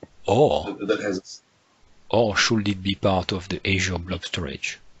Or that has. Or should it be part of the Azure Blob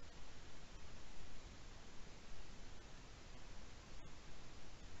Storage?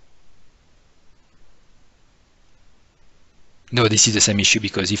 No, this is the same issue,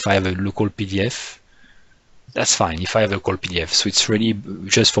 because if I have a local PDF, that's fine. If I have a local PDF, so it's really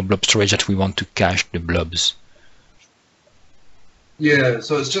just for blob storage that we want to cache the blobs. Yeah,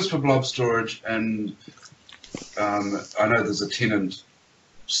 so it's just for blob storage, and I know there's a tenant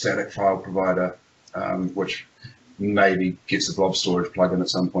static file provider, which maybe gets a blob storage plugin at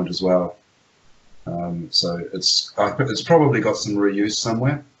some point as well. So it's probably got some reuse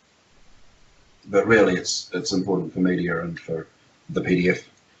somewhere, but really it's important for media and for the PDF.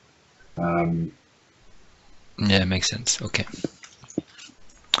 Yeah, makes sense. Okay.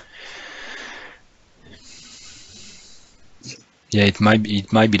 Yeah, it might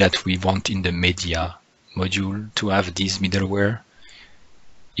be that we want in the media module to have this middleware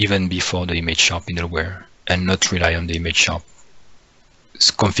even before the ImageSharp middleware, and not rely on the ImageSharp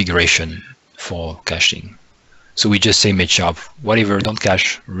configuration for caching. So we just say ImageSharp, whatever, don't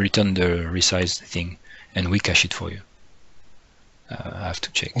cache, return the resized thing, and we cache it for you. I have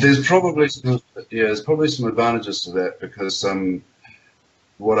to check. There's probably some advantages to that, because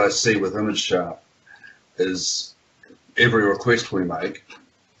what I see with ImageSharp is every request we make.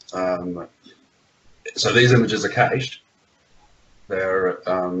 So these images are cached. They're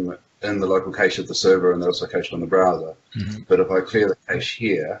in the local cache of the server, and they're also cached on the browser. Mm-hmm. But if I clear the cache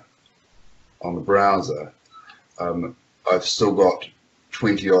here on the browser, I've still got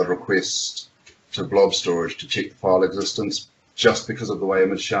 20 odd requests to blob storage to check the file existence, just because of the way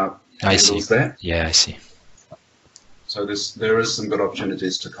ImageSharp handles that. Yeah, I see. So there is some good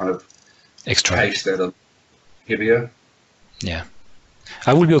opportunities to kind of cache that a heavier. Yeah,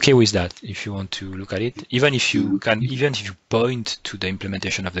 I will be okay with that if you want to look at it. Even if you point to the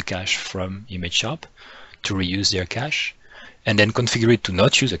implementation of the cache from ImageSharp to reuse their cache, and then configure it to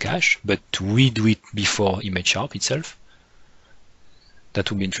not use a cache, but to redo it before ImageSharp itself, that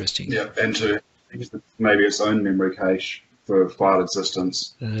would be interesting. Yeah, and to use maybe its own memory cache for file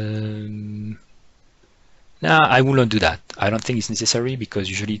existence. No, I will not do that. I don't think it's necessary, because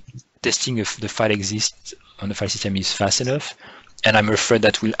usually testing if the file exists on the file system is fast enough, and I'm afraid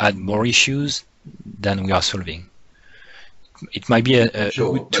that will add more issues than we are solving. It might be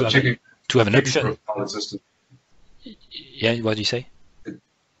Sure, to have an option. File existence. Yeah, what do you say?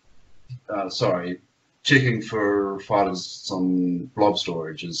 Sorry, checking for files on blob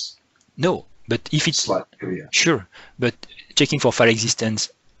storage is no, but if it's slightly heavier. Sure, but checking for file existence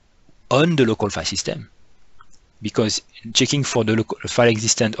on the local file system, because checking for the local file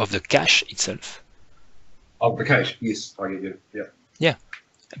existence of the cache itself. Of the cache, yes, I get you. Yeah. Yeah,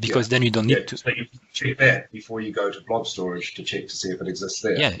 because then you don't need to. So you check that before you go to blob storage to check to see if it exists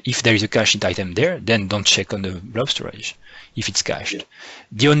there. Yeah, if there is a cached item there, then don't check on the blob storage if it's cached. Yeah.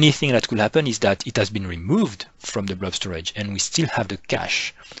 The only thing that could happen is that it has been removed from the blob storage and we still have the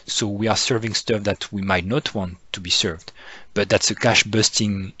cache. So we are serving stuff that we might not want to be served. But that's a cache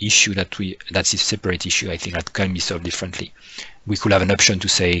busting issue that's a separate issue, I think, that can be solved differently. We could have an option to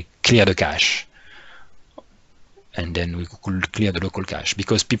say clear the cache, and then we could clear the local cache,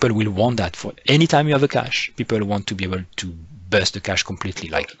 because people will want that. For any time you have a cache, people want to be able to bust the cache completely,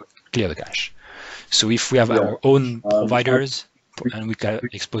 like clear the cache. So if we have our own providers, and we can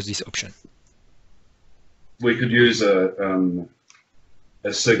expose this option. We could use a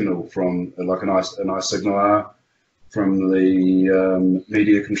signal from like an iSignal from the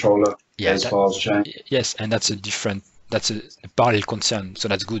media controller as files chain. Yes, and that's a parallel concern. So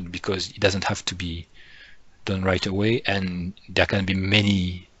that's good, because it doesn't have to be done right away, and there can be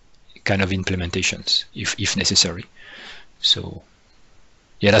many kind of implementations if necessary. So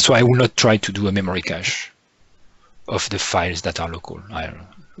yeah, that's why I will not try to do a memory cache of the files that are local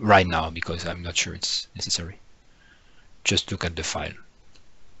right now, because I'm not sure it's necessary. Just look at the file.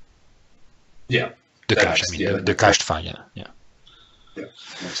 Yeah. The cache, I mean, the cached file, yeah. Yeah,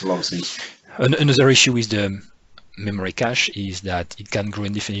 makes a lot of sense. Another issue with the memory cache is that it can grow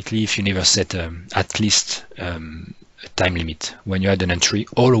indefinitely if you never set at least a time limit. When you add an entry,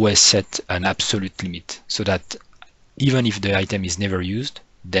 always set an absolute limit so that even if the item is never used,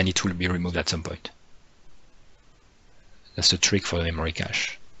 then it will be removed at some point. That's the trick for the memory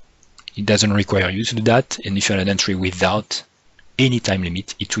cache. It doesn't require you to do that, and if you add an entry without any time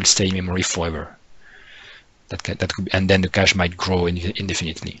limit, it will stay in memory forever. That could be, and then the cache might grow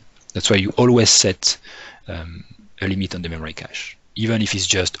indefinitely. That's why you always set a limit on the memory cache, even if it's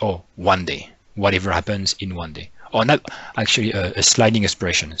just 1 day, whatever happens in 1 day, or not actually a sliding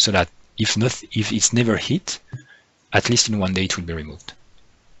expiration, so that if it's never hit, at least in 1 day it will be removed.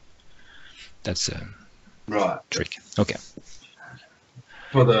 That's a trick. Okay.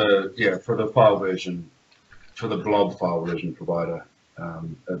 For the file version, for the blob file version provider,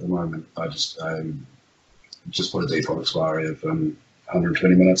 at the moment, I just put a default expiry of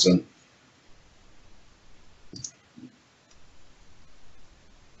 120 minutes in.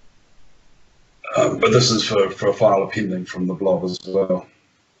 But this is for a file appending from the blob as well.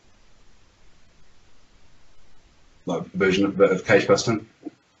 Like version of cache busting.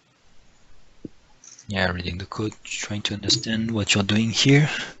 Yeah, reading the code, trying to understand what you're doing here.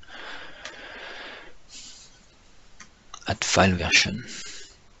 Add file version.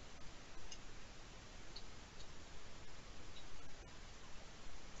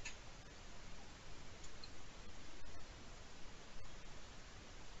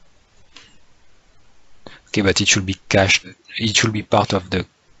 Okay, but it should be cached. It should be part of the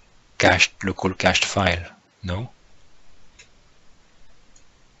cached local cached file, no?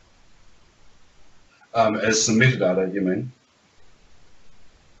 As some metadata, you mean?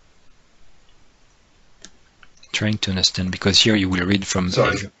 Trying to understand, because here you will read from.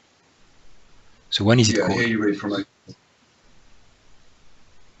 Sorry. So when is it Yeah, called? here you read from a.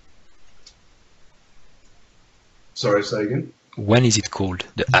 Sorry, say again. When is it called?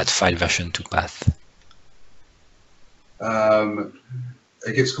 The add file version to path.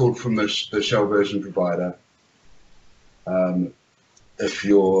 It gets called from the shell version provider. If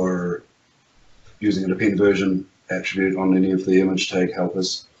you're using an append version attribute on any of the image tag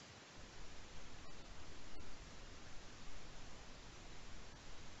helpers.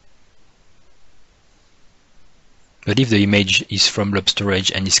 But if the image is from blob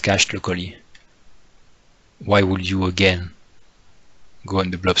storage and is cached locally, why would you again go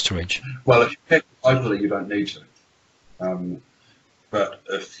on the blob storage? Well, if you cache locally, you don't need to. But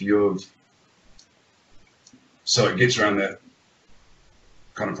if you've, so it gets around that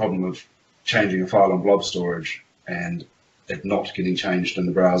kind of problem of changing a file on blob storage and it not getting changed in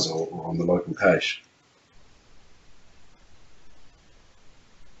the browser or on the local cache.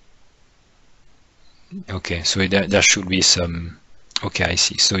 Okay, so there should be some. Okay, I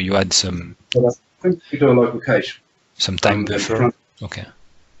see. So you add some. But I think if you do a local cache, Some time buffer. Okay.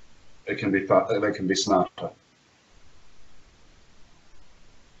 They can be smarter.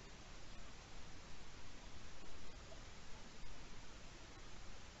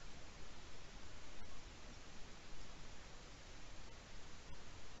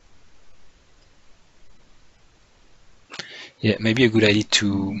 Yeah, maybe a good idea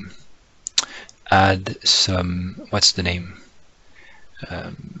to add some. What's the name?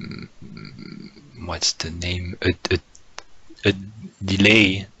 What's the name? A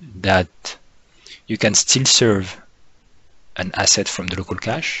delay that you can still serve an asset from the local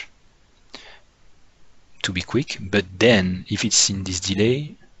cache to be quick, but then if it's in this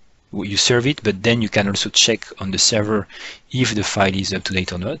delay, you serve it, but then you can also check on the server if the file is up to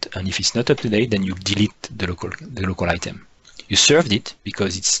date or not, and if it's not up to date, then you delete the local item. You served it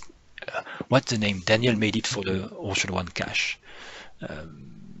because it's what's the name? Daniel made it for the Orchard One cache.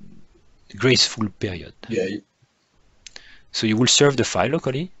 Graceful period. Yeah. So you will serve the file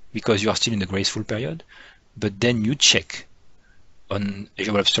locally because you are still in the graceful period, but then you check on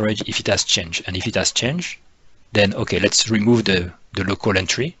Azure Blob Storage if it has changed, and if it has changed, then okay, let's remove the local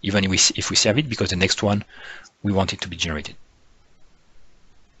entry, even if we save it, because the next one we want it to be generated.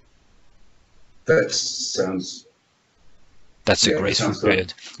 That sounds. That's a graceful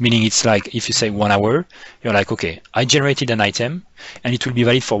period, meaning it's like if you say 1 hour, you're like, okay, I generated an item and it will be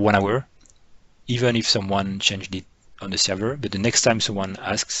valid for 1 hour, even if someone changed it on the server, but the next time someone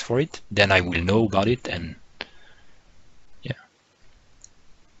asks for it, then I will know about it, and yeah.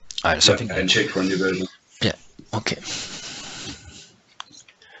 Something And check for a new version. Yeah, okay.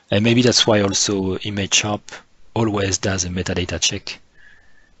 And maybe that's why also ImageSharp always does a metadata check,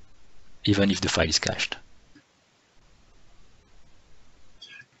 even if the file is cached.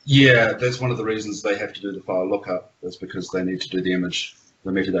 Yeah, that's one of the reasons they have to do the file lookup, is because they need to do the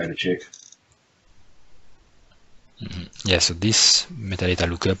metadata check. Yeah, so this metadata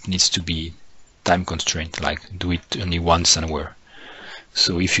lookup needs to be time constrained, like do it only once an hour.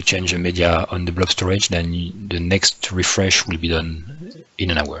 So if you change the media on the blob storage, then the next refresh will be done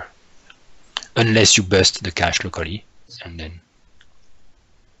in an hour, unless you burst the cache locally, and then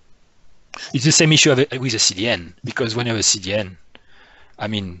it's the same issue with a CDN, because when you have a CDN, I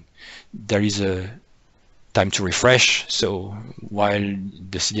mean, there is a time to refresh. So while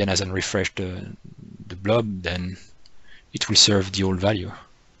the CDN hasn't refreshed the blob, then it will serve the old value.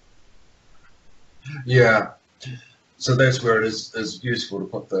 Yeah, so that's where it is useful to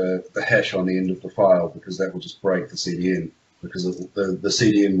put the hash on the end of the file, because that will just break the CDN, because the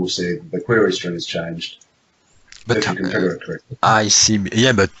CDN will say the query string has changed. But if you configure it correctly. I see.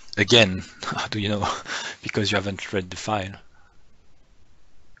 Yeah, but again, how do you know? Because you haven't read the file.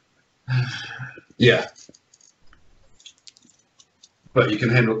 Yeah, but you can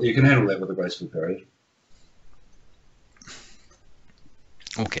handle that with a graceful period.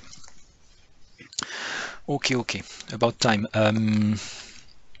 Okay. Okay. About time.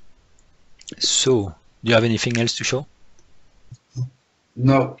 So, do you have anything else to show?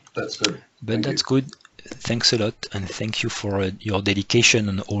 No, that's good. But that's good. Thanks a lot, and thank you for your dedication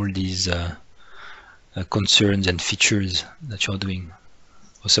on all these concerns and features that you're doing.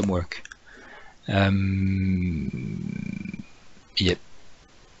 Awesome work. Yep.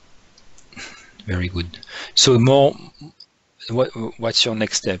 Very good. So what's your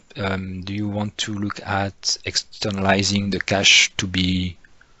next step? Do you want to look at externalizing the cache to be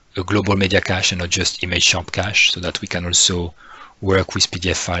a global media cache and not just image sharp cache, so that we can also work with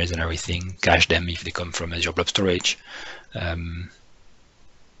PDF files and everything, cache them if they come from Azure Blob Storage?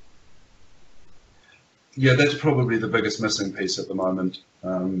 Yeah, that's probably the biggest missing piece at the moment,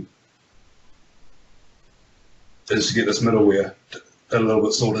 is to get this middleware a little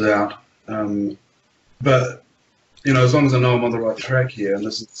bit sorted out. But you know, as long as I know I'm on the right track here, and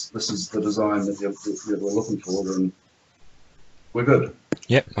this is the design that we're looking for, then we're good.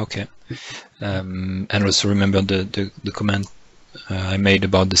 Yeah. Okay. And also remember the comment I made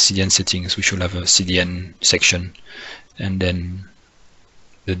about the CDN settings. We should have a CDN section, and then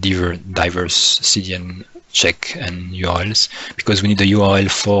the diverse CDN check and URLs, because we need a URL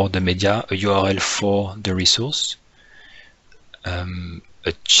for the media, a URL for the resource,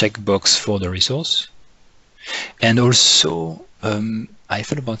 a checkbox for the resource, and also I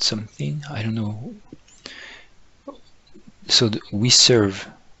thought about something, I don't know. So we serve,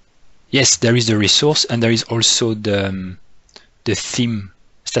 yes, there is the resource, and there is also the theme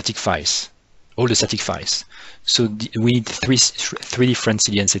static files, all the static files. So we need three different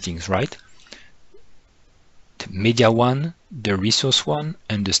CDN settings, right? The media one, the resource one,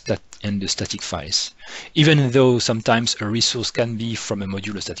 and the static files. Even though sometimes a resource can be from a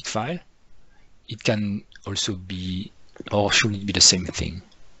module or static file, it can also be, or should it be the same thing?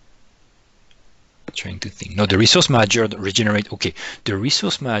 Trying to think. No, the resource manager regenerate. Okay, the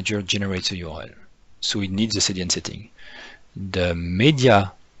resource manager generates a URL, so it needs a CDN setting. The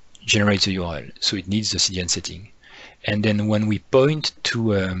media generates a URL, so it needs the CDN setting. And then when we point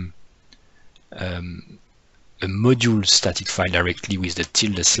to a module static file directly with the /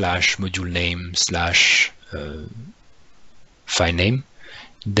 module name / file name,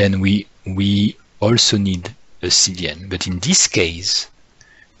 then we also need a CDN. But in this case,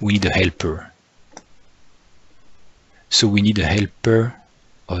 we need a helper. So we need a helper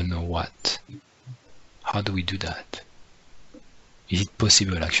on what? How do we do that? Is it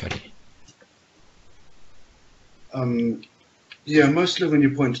possible actually? Yeah, mostly when you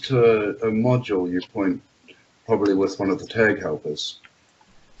point to a module, you point probably with one of the tag helpers.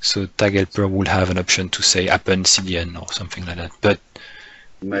 So tag helper will have an option to say append CDN or something like that, but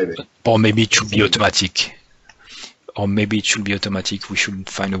maybe. Or maybe it should be automatic. Or maybe it should be automatic. We should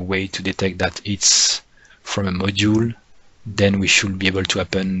find a way to detect that it's from a module. Then we should be able to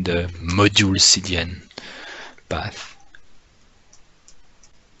append the module CDN path.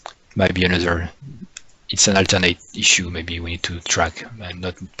 Might be another. It's an alternate issue. Maybe we need to track. I'm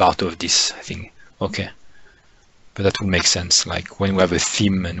not part of this, I think. Okay. But that would make sense. Like when we have a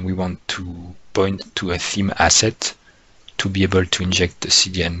theme and we want to point to a theme asset, to be able to inject the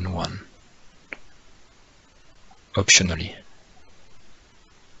CDN one optionally.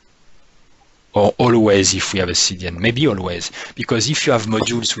 Or always if we have a CDN, maybe always, because if you have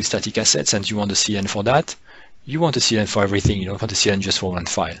modules with static assets and you want a CDN for that, you want a CDN for everything, you don't want a CDN just for one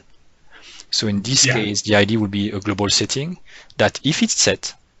file. So in this case, the idea would be a global setting that if it's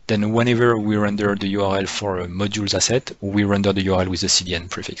set, then whenever we render the URL for a modules asset, we render the URL with the CDN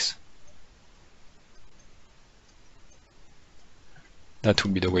prefix. That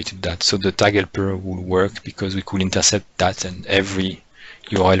would be the way to do that. So the tag helper will work because we could intercept that, and every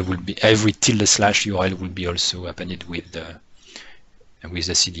URL will be, every tilde slash URL will be also appended with the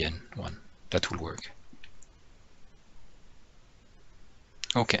CDN one. That will work.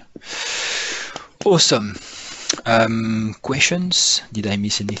 Okay. Awesome. Questions? Did I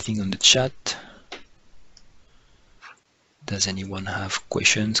miss anything on the chat? Does anyone have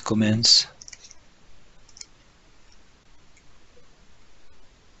questions, comments?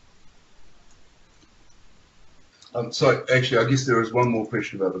 So actually, I guess there is one more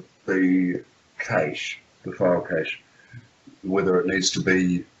question about the cache, the file cache, whether it needs to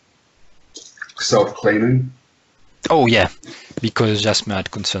be self-cleaning. Oh yeah, because Jasmine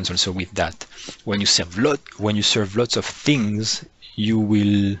had concerns also with that. When you serve lots of things, you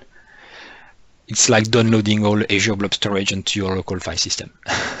will. It's like downloading all Azure Blob Storage into your local file system.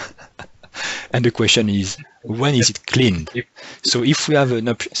 And the question is, when is it cleaned? So if we have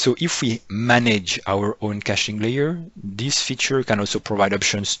if we manage our own caching layer, this feature can also provide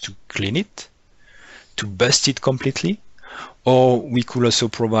options to clean it, to bust it completely, or we could also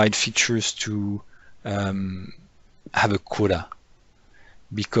provide features to have a quota.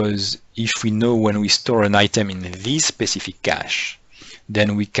 Because if we know when we store an item in this specific cache,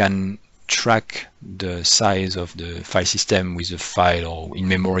 then we can track the size of the file system with a file or in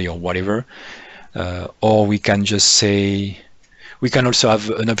memory or whatever. Or we can just say, we can also have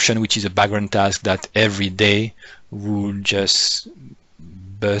an option which is a background task that every day will just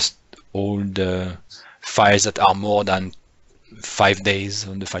bust all the files that are more than 5 days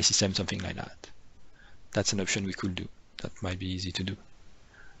on the file system, something like that. That's an option we could do. That might be easy to do.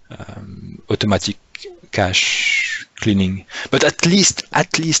 Automatic cache cleaning, but at least at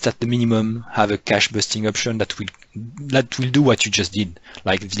the minimum have a cache busting option that will do what you just did,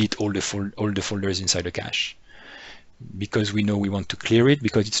 like delete all the folders inside the cache, because we know we want to clear it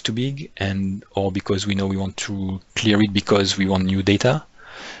because it's too big, and or because we know we want to clear it because we want new data.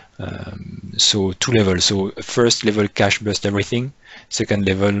 So 2 levels. So first level, cache bust everything. Second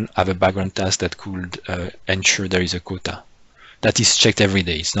level, have a background task that could ensure there is a quota that is checked every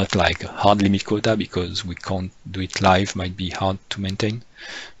day. It's not like a hard limit quota because we can't do it live, might be hard to maintain,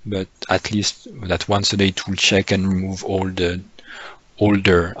 but at least that once a day it will check and remove all the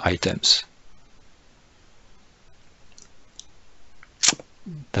older items.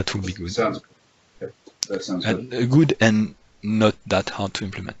 That would be good. Sounds good. That sounds good. Good and not that hard to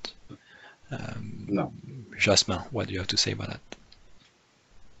implement. No. Jasmin, what do you have to say about that?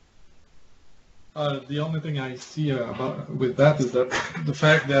 The only thing I see with that is that the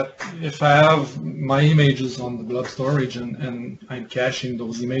fact that if I have my images on the blob storage and I'm caching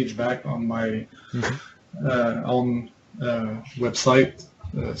those images back on my own website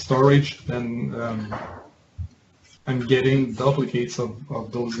storage, then I'm getting duplicates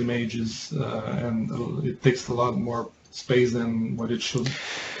of those images, and it takes a lot more space than what it should.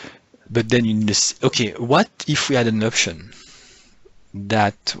 But then in this, okay, what if we had an option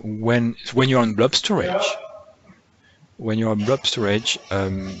that when you're on blob storage,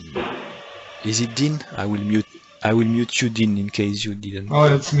 is it Dean? I will mute you, Dean, in case you didn't.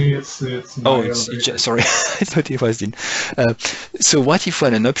 Oh, it's me. It's oh, it's just, sorry, I thought it was Dean. So what if we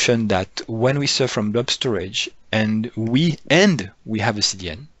had an option that when we serve from blob storage and we have a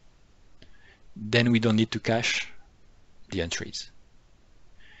CDN, then we don't need to cache the entries,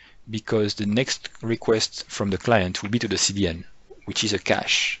 because the next request from the client will be to the CDN, which is a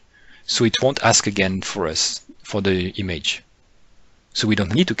cache. So it won't ask again for us for the image. So we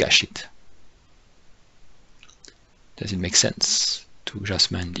don't need to cache it. Does it make sense to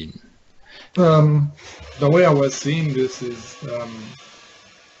Jasmin and Dean? The way I was seeing this is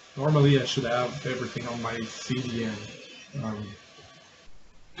normally I should have everything on my CDN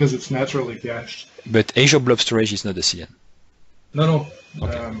because it's naturally cached. But Azure Blob Storage is not a CDN. No.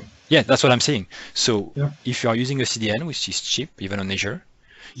 Okay. Yeah, that's what I'm saying. So yeah. If you are using a CDN, which is cheap, even on Azure,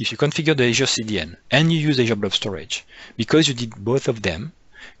 if you configure the Azure CDN and you use Azure Blob Storage, because you did both of them,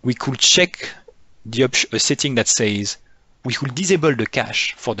 we could check the a setting that says we could disable the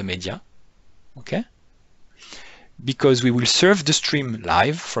cache for the media, okay? Because we will serve the stream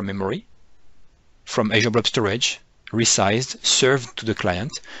live from memory, from Azure Blob Storage, resized, served to the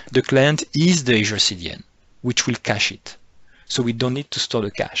client. The client is the Azure CDN, which will cache it. So we don't need to store the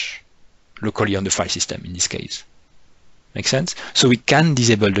cache locally on the file system in this case. Make sense? So we can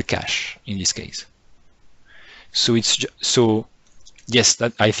disable the cache in this case. So it's yes,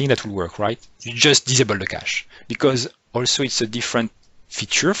 that I think that will work, right? You just disable the cache, because also it's a different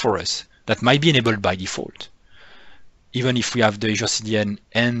feature for us that might be enabled by default, even if we have the Azure CDN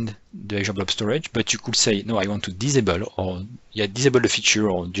and the Azure Blob Storage. But you could say, no, I want to disable, or disable the feature,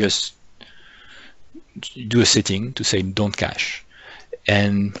 or just do a setting to say don't cache,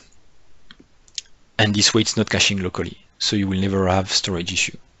 and this way it's not caching locally, so you will never have storage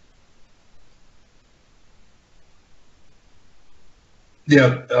issue.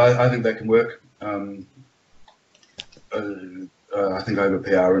 Yeah, I think that can work. I think I have a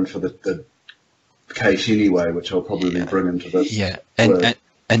PR in for the cache anyway, which I'll probably bring into this. Yeah,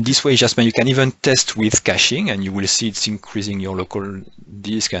 and this way, Jasmine, you can even test with caching, and you will see it's increasing your local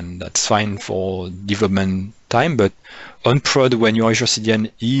disk, and that's fine for development time. But on prod, when your Azure CDN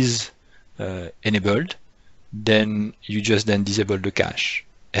is enabled, then you just disable the cache,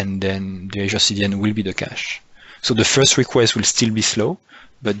 and then the Azure CDN will be the cache. So the first request will still be slow,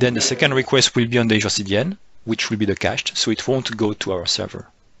 but then the second request will be on the Azure CDN, which will be the cached, so it won't go to our server.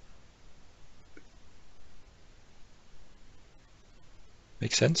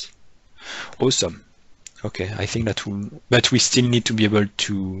 Make sense? Awesome. Okay, I think that will, but we still need to be able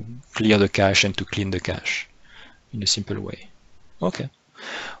to clear the cache and to clean the cache in a simple way. Okay,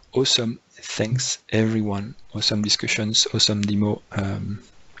 awesome. Thanks everyone. Awesome discussions, awesome demo,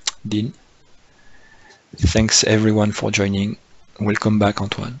 Dean. Thanks everyone for joining. Welcome back,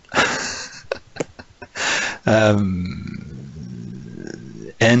 Antoine.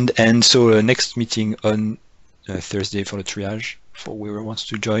 And so next meeting on Thursday for the triage for whoever wants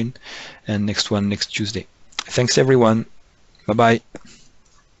to join, and next one next Tuesday. Thanks everyone. Bye bye.